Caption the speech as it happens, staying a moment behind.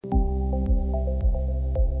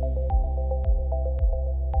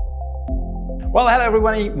Well, hello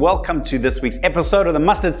everybody. Welcome to this week's episode of the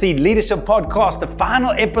Mustard Seed Leadership Podcast, the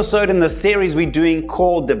final episode in the series we're doing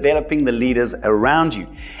called Developing the Leaders Around You.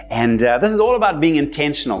 And this is all about being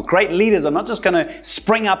intentional. Great leaders are not just going to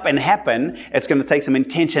spring up and happen. It's going to take some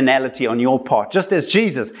intentionality on your part. Just as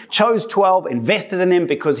Jesus chose 12, invested in them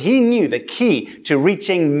because he knew the key to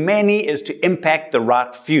reaching many is to impact the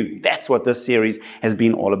right few. That's what this series has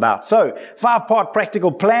been all about. So, 5-part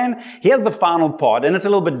practical plan. Here's the final part, and it's a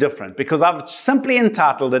little bit different because I've simply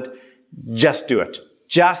entitled it, Just Do It.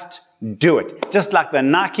 Just do it. Just like the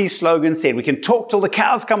Nike slogan said, we can talk till the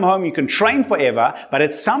cows come home, you can train forever, but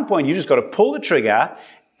at some point you just got to pull the trigger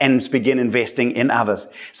and begin investing in others.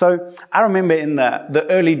 So I remember in the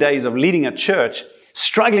early days of leading a church,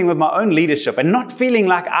 struggling with my own leadership and not feeling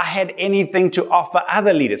like I had anything to offer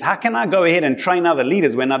other leaders. How can I go ahead and train other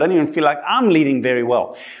leaders when I don't even feel like I'm leading very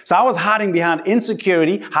well? So I was hiding behind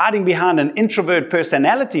insecurity, hiding behind an introvert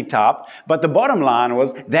personality type, but the bottom line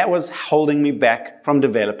was that was holding me back from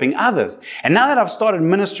developing others. And now that I've started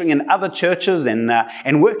ministering in other churches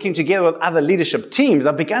and working together with other leadership teams,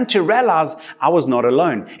 I've begun to realize I was not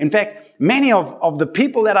alone. In fact, many of the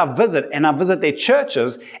people that I visit their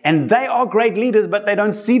churches, and they are great leaders, but they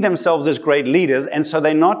don't see themselves as great leaders, and so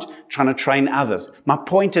they're not trying to train others. My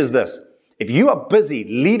point is this. If you are busy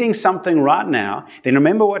leading something right now, then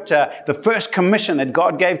remember what the first commission that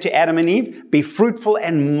God gave to Adam and Eve, be fruitful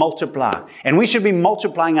and multiply. And we should be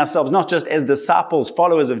multiplying ourselves, not just as disciples,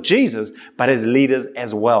 followers of Jesus, but as leaders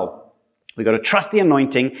as well. We've got to trust the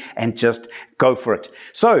anointing and just go for it.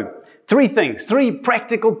 So, three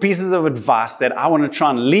practical pieces of advice that I want to try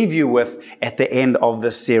and leave you with at the end of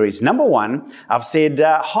this series. Number one, I've said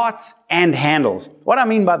hearts and handles. What I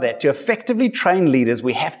mean by that, to effectively train leaders,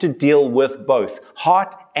 we have to deal with both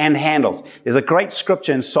heart and handles. There's a great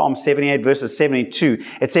scripture in Psalm 78 verses 72.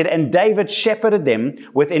 It said, "And David shepherded them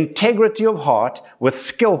with integrity of heart, with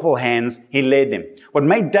skillful hands he led them." What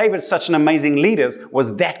made David such an amazing leader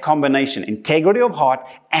was that combination, integrity of heart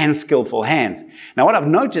and skillful hands. Now what I've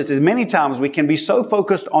noticed is many times we can be so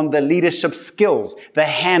focused on the leadership skills, the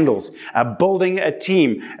handles, building a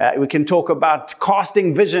team. We can talk about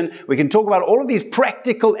casting vision. We can talk about all of these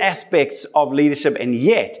practical aspects of leadership. And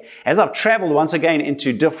yet, as I've traveled once again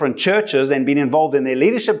into different churches and been involved in their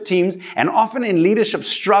leadership teams and often in leadership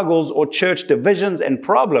struggles or church divisions and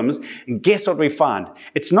problems, guess what we find?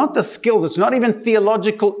 It's not the skills, it's not even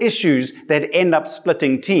theological issues that end up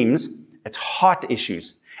splitting teams. It's heart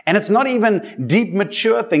issues. And it's not even deep,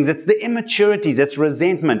 mature things. It's the immaturities. It's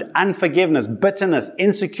resentment, unforgiveness, bitterness,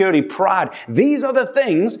 insecurity, pride. These are the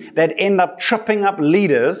things that end up tripping up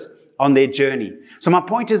leaders on their journey. So my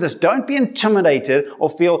point is this, don't be intimidated or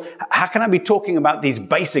feel, how can I be talking about these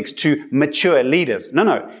basics to mature leaders?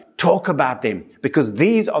 No, talk about them because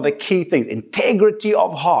these are the key things, integrity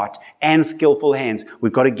of heart and skillful hands.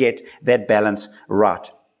 We've got to get that balance right.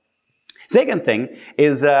 Second thing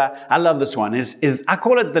is, I love this one, is I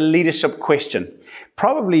call it the leadership question.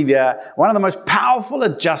 Probably one of the most powerful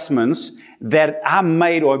adjustments that I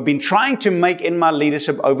made or have been trying to make in my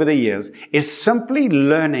leadership over the years is simply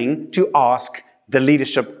learning to ask the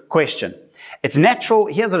leadership question. It's natural.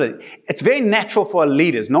 It's very natural for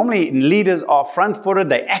leaders. Normally leaders are front-footed,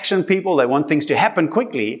 they action people, they want things to happen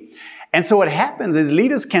quickly. And so what happens is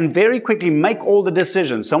leaders can very quickly make all the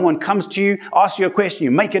decisions. Someone comes to you, asks you a question,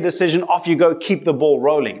 you make a decision, off you go, keep the ball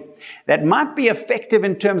rolling. That might be effective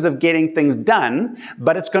in terms of getting things done,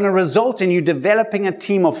 but it's going to result in you developing a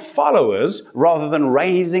team of followers rather than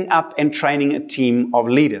raising up and training a team of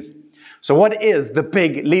leaders. So what is the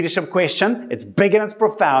big leadership question? It's big and it's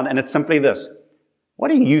profound, and it's simply this. What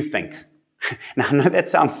do you think? Now, I know that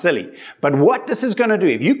sounds silly, but what this is going to do,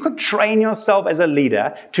 if you could train yourself as a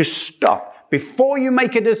leader to stop before you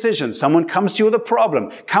make a decision, someone comes to you with a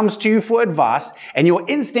problem, comes to you for advice, and your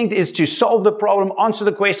instinct is to solve the problem, answer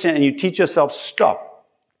the question, and you teach yourself, stop.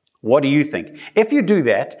 What do you think? If you do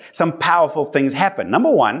that, some powerful things happen.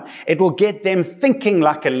 Number one, it will get them thinking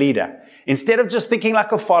like a leader. Instead of just thinking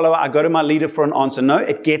like a follower, I go to my leader for an answer. No,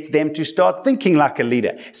 it gets them to start thinking like a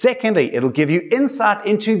leader. Secondly, it'll give you insight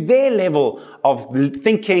into their level of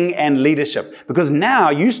thinking and leadership, because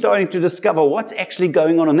now you're starting to discover what's actually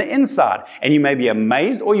going on the inside. And you may be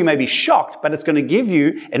amazed or you may be shocked, but it's going to give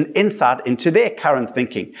you an insight into their current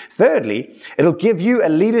thinking. Thirdly, it'll give you a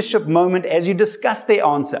leadership moment as you discuss their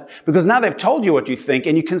answer, because now they've told you what you think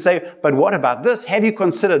and you can say, but what about this? Have you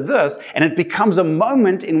considered this? And it becomes a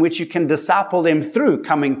moment in which you can disciple them through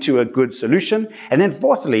coming to a good solution. And then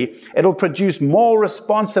fourthly, it'll produce more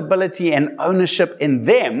responsibility and ownership in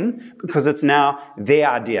them because it's now their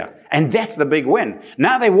idea. And that's the big win.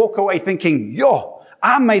 Now they walk away thinking,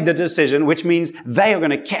 I made the decision, which means they are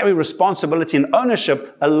going to carry responsibility and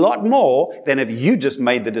ownership a lot more than if you just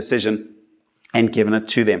made the decision and given it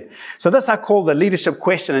to them. So this I call the leadership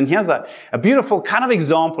question. And here's a beautiful kind of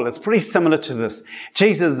example. It's pretty similar to this.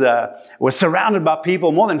 Jesus was surrounded by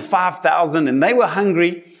people, more than 5,000, and they were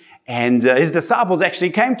hungry. And his disciples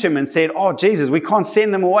actually came to him and said, "Oh, Jesus, we can't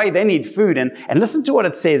send them away. They need food." And listen to what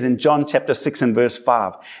it says in John chapter 6 and verse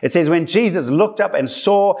 5. It says, when Jesus looked up and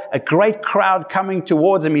saw a great crowd coming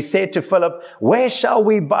towards him, he said to Philip, "Where shall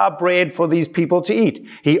we buy bread for these people to eat?"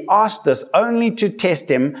 He asked this only to test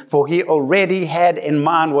him, for he already had in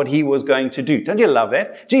mind what he was going to do. Don't you love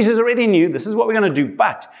that? Jesus already knew this is what we're going to do.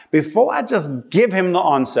 But before I just give him the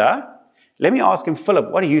answer, let me ask him,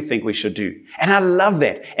 "Philip, what do you think we should do?" And I love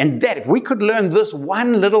that. And that if we could learn this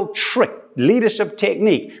one little trick, leadership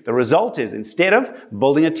technique, the result is instead of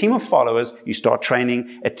building a team of followers, you start training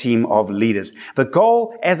a team of leaders. The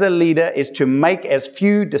goal as a leader is to make as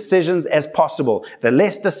few decisions as possible. The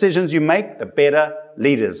less decisions you make, the better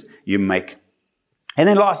leaders you make. And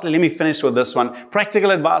then lastly, let me finish with this one. Practical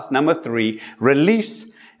advice number 3, release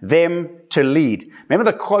them to lead.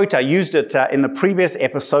 Remember the quote, I used it in the previous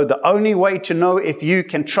episode, the only way to know if you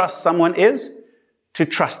can trust someone is to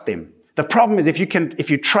trust them. The problem is if you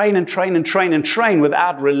train and train and train and train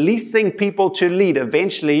without releasing people to lead,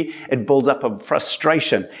 eventually it builds up a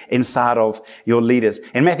frustration inside of your leaders.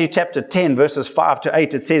 In Matthew chapter 10, verses 5 to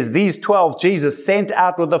 8, it says, "These 12 Jesus sent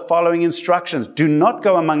out with the following instructions. Do not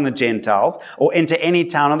go among the Gentiles or enter any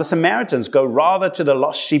town of the Samaritans. Go rather to the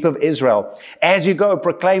lost sheep of Israel. As you go,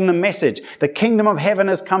 proclaim the message. The kingdom of heaven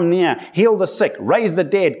has come near. Heal the sick, raise the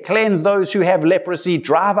dead, cleanse those who have leprosy,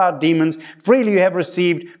 drive out demons. Freely you have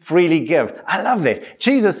received, freely give." I love that.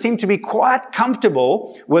 Jesus seemed to be quite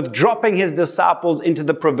comfortable with dropping his disciples into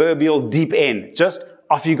the proverbial deep end. Just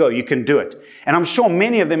off you go, you can do it. And I'm sure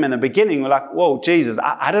many of them in the beginning were like, "Whoa, Jesus,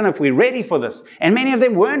 I don't know if we're ready for this." And many of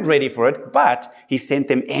them weren't ready for it, but he sent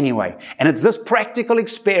them anyway. And it's this practical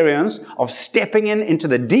experience of stepping into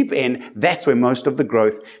the deep end, that's where most of the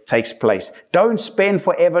growth takes place. Don't spend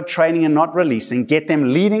forever training and not releasing. Get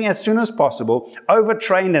them leading as soon as possible.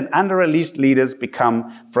 Overtrained and under-released leaders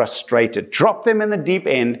become frustrated. Drop them in the deep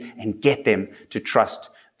end and get them to trust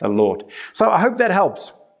the Lord. So I hope that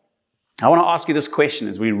helps. I want to ask you this question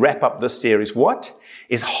as we wrap up this series. What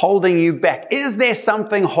is holding you back? Is there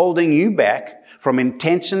something holding you back from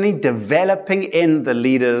intentionally developing in the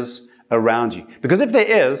leaders around you? Because if there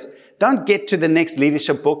is, don't get to the next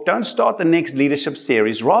leadership book. Don't start the next leadership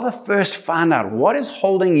series. Rather first find out what is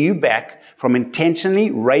holding you back from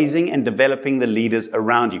intentionally raising and developing the leaders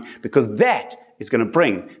around you. Because that is going to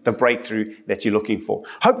bring the breakthrough that you're looking for.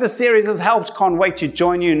 Hope this series has helped. Can't wait to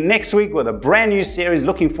join you next week with a brand new series.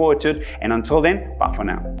 Looking forward to it. And until then, bye for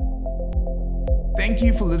now. Thank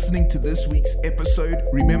you for listening to this week's episode.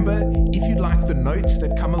 Remember, if you'd like the notes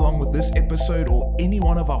that come along with this episode or any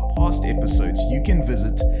one of our past episodes, you can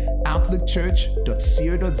visit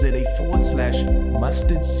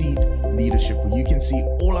outlookchurch.co.za/mustardseed leadership, where you can see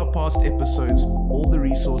all our past episodes, all the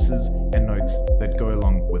resources and notes that go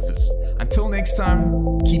along with this. Until next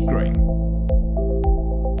time, keep growing.